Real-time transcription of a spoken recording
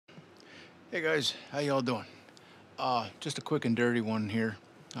Hey guys, how y'all doing? Just a quick and dirty one here.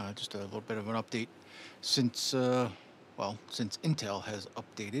 Just a little bit of an update. Since, since Intel has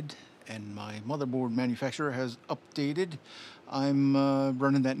updated and my motherboard manufacturer has updated, I'm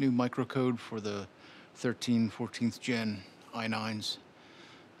running that new microcode for the 14th gen i9s,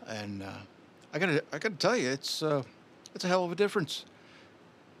 and I gotta tell you, it's a hell of a difference.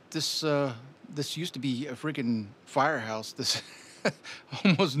 This used to be a freaking firehouse. This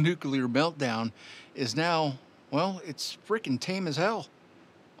almost nuclear meltdown is now, well, it's freaking tame as hell.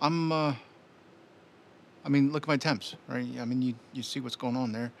 I'm, I mean, look at my temps, right? I mean, you see what's going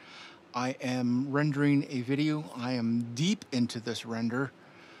on there. I am rendering a video. I am deep into this render.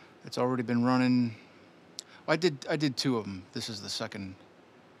 It's already been running. I did two of them. This is the second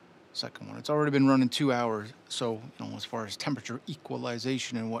one. It's already been running 2 hours. So, as far as temperature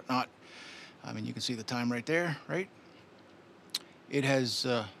equalization and whatnot, I mean, you can see the time right there, right? It has,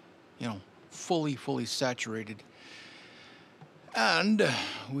 fully saturated, and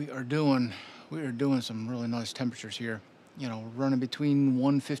we are doing some really nice temperatures here. Running between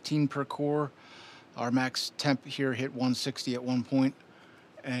 115 per core. Our max temp here hit 160 at one point,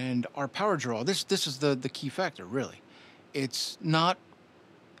 and our power draw. This is the key factor, really. It's not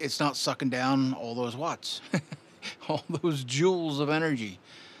it's not sucking down all those watts, all those joules of energy,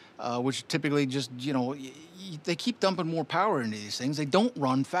 which typically just, they keep dumping more power into these things. They don't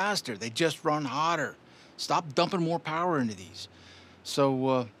run faster, they just run hotter. Stop dumping more power into these.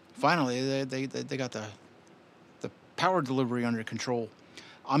 So finally, they got the power delivery under control.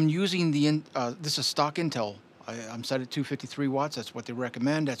 I'm using this is stock Intel. I'm set at 253 watts. That's what they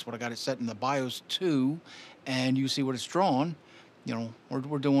recommend. That's what I got it set in the BIOS to. And you see what it's drawn.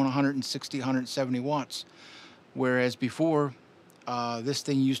 We're doing 160, 170 watts. Whereas before, this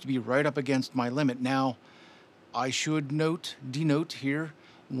thing used to be right up against my limit. Now, I should denote here,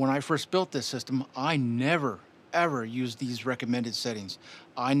 when I first built this system, I never, ever used these recommended settings.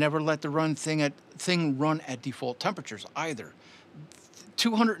 I never let the thing run at default temperatures either.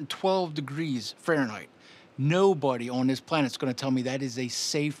 212 degrees Fahrenheit. Nobody on this planet is going to tell me that is a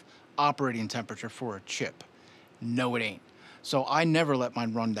safe operating temperature for a chip. No, it ain't. So I never let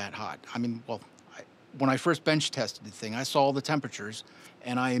mine run that hot. I mean, when I first bench tested the thing, I saw the temperatures,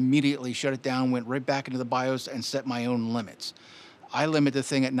 and I immediately shut it down, went right back into the BIOS, and set my own limits. I limit the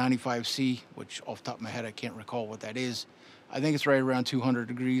thing at 95C, which off the top of my head, I can't recall what that is. I think it's right around 200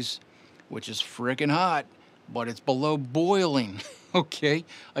 degrees, which is freaking hot, but it's below boiling, okay?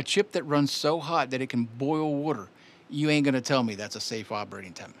 A chip that runs so hot that it can boil water, you ain't gonna tell me that's a safe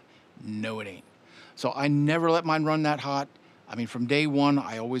operating temp. No, it ain't. So I never let mine run that hot. I mean, from day one,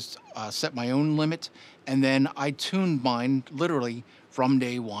 I always set my own limit, and then I tuned mine literally from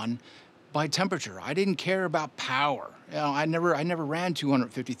day one by temperature. I didn't care about power. I never ran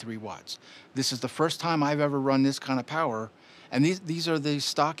 253 watts. This is the first time I've ever run this kind of power, and these are the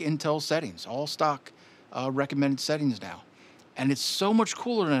stock Intel settings, all stock recommended settings now, and it's so much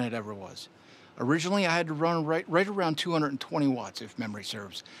cooler than it ever was. Originally, I had to run right around 220 watts, if memory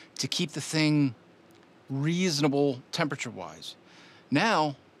serves, to keep the thing reasonable temperature-wise.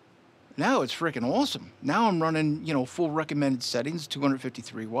 Now it's freaking awesome. Now I'm running, full recommended settings,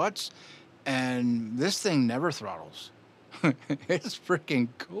 253 watts, and this thing never throttles. It's freaking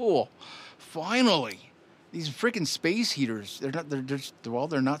cool. Finally, these freaking space heaters,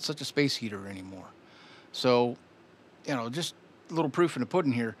 they're not such a space heater anymore. So, just a little proof in the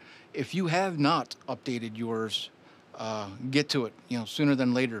pudding here. If you have not updated yours, get to it, sooner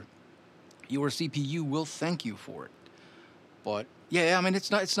than later. Your CPU will thank you for it. But yeah, I mean, it's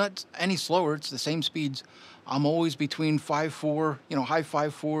not any slower. It's the same speeds. I'm always between 5.4, high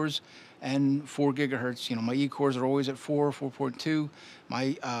 5.4s and 4 gigahertz. My E cores are always at 4.2.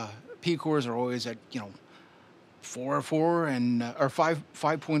 My P cores are always at 4 and or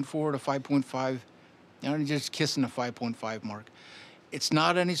 5.4 to 5.5. Just kissing the 5.5 mark. It's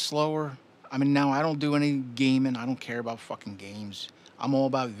not any slower. I mean, now I don't do any gaming. I don't care about fucking games. I'm all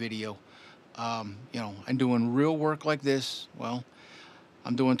about video. And doing real work like this, well,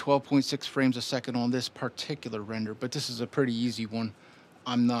 I'm doing 12.6 frames a second on this particular render, but this is a pretty easy one.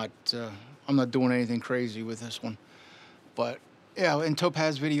 I'm not doing anything crazy with this one. But yeah, in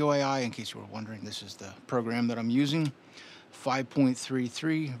Topaz Video AI, in case you were wondering, this is the program that I'm using.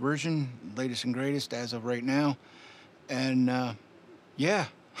 5.33 version, latest and greatest as of right now. And yeah,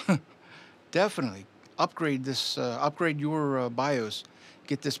 definitely upgrade your BIOS.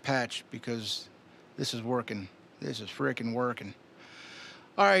 Get this patch, because this is working. This is freaking working.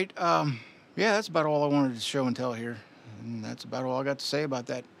 All right, yeah, that's about all I wanted to show and tell here, and that's about all I got to say about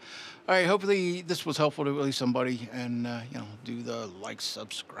that. All right, hopefully this was helpful to at least somebody, and you know, do the likes,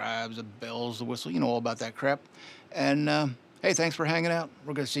 subscribes, the bells, the whistle, you know all about that crap. And hey, thanks for hanging out.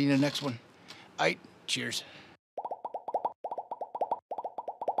 We're gonna see you in the next one. All right, cheers.